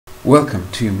Welcome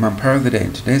to Mampara of the Day,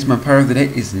 and today's Mampara of the Day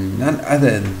is none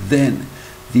other than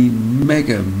the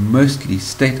mega, mostly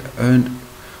state-owned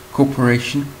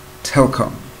corporation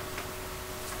Telkom.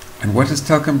 And what has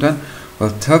Telkom done? Well,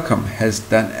 Telkom has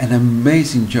done an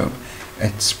amazing job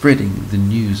at spreading the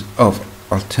news of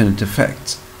alternative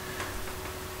facts.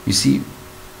 You see,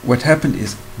 what happened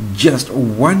is just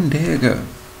one day ago,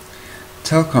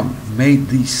 Telkom made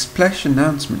the splash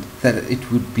announcement that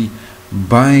it would be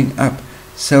buying up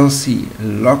Cell C,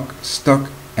 lock,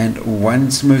 stock and one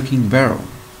smoking barrel.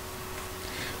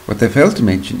 What they failed to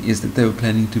mention is that they were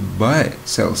planning to buy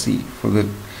Cell C for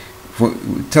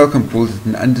Telkom called it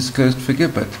an undisclosed figure,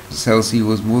 but Cell C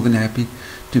was more than happy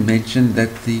to mention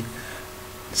that the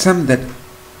sum that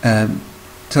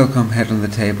Telkom had on the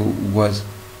table was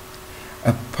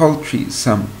a paltry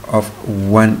sum of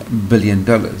 $1 billion.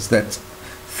 That's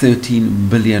 13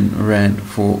 billion rand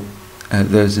for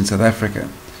those in South Africa.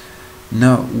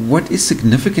 Now, what is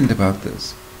significant about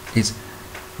this is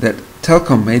that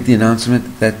Telkom made the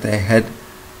announcement that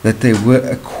they were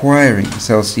acquiring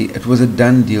Cell C. It was a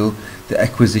done deal. The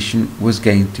acquisition was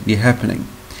going to be happening.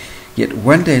 Yet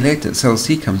one day later, Cell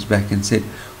C comes back and said,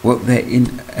 well, they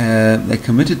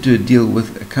committed to a deal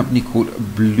with a company called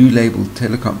Blue Label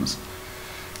Telecoms,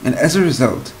 and as a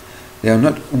result, they are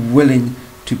not willing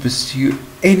to pursue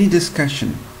any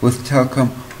discussion with Telkom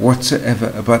whatsoever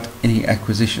about any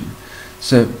acquisition.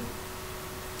 So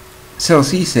Cell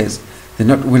C says they're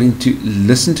not willing to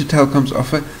listen to Telkom's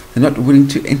offer, they're not willing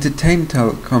to entertain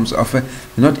Telkom's offer,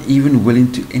 they're not even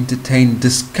willing to entertain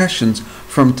discussions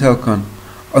from Telkom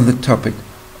on the topic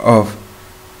of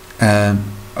a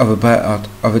buyout,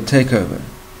 of a takeover.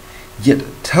 Yet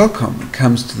Telkom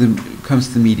comes to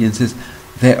the media and says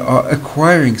they are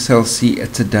acquiring Cell C,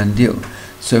 it's a done deal.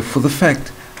 So for the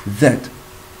fact that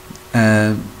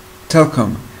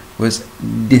Telkom was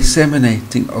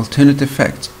disseminating alternative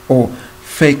facts, or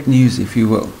fake news if you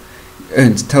will,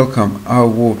 earns Telkom our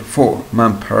award for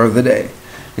Mampara of the Day.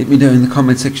 Let me know in the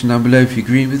comment section down below if you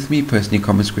agree with me. Personally,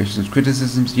 comments, questions,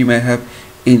 criticisms you may have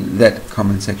in that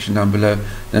comment section down below.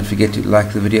 Don't forget to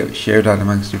like the video, share it out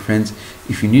amongst your friends.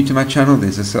 If you're new to my channel,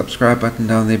 there's a subscribe button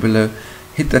down there below.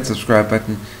 Hit that subscribe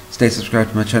button, stay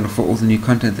subscribed to my channel for all the new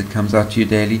content that comes out to you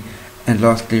daily. And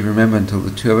lastly, remember, until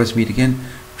the two of us meet again,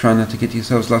 try not to get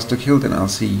yourselves lost or killed, and I'll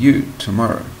see you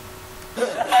tomorrow.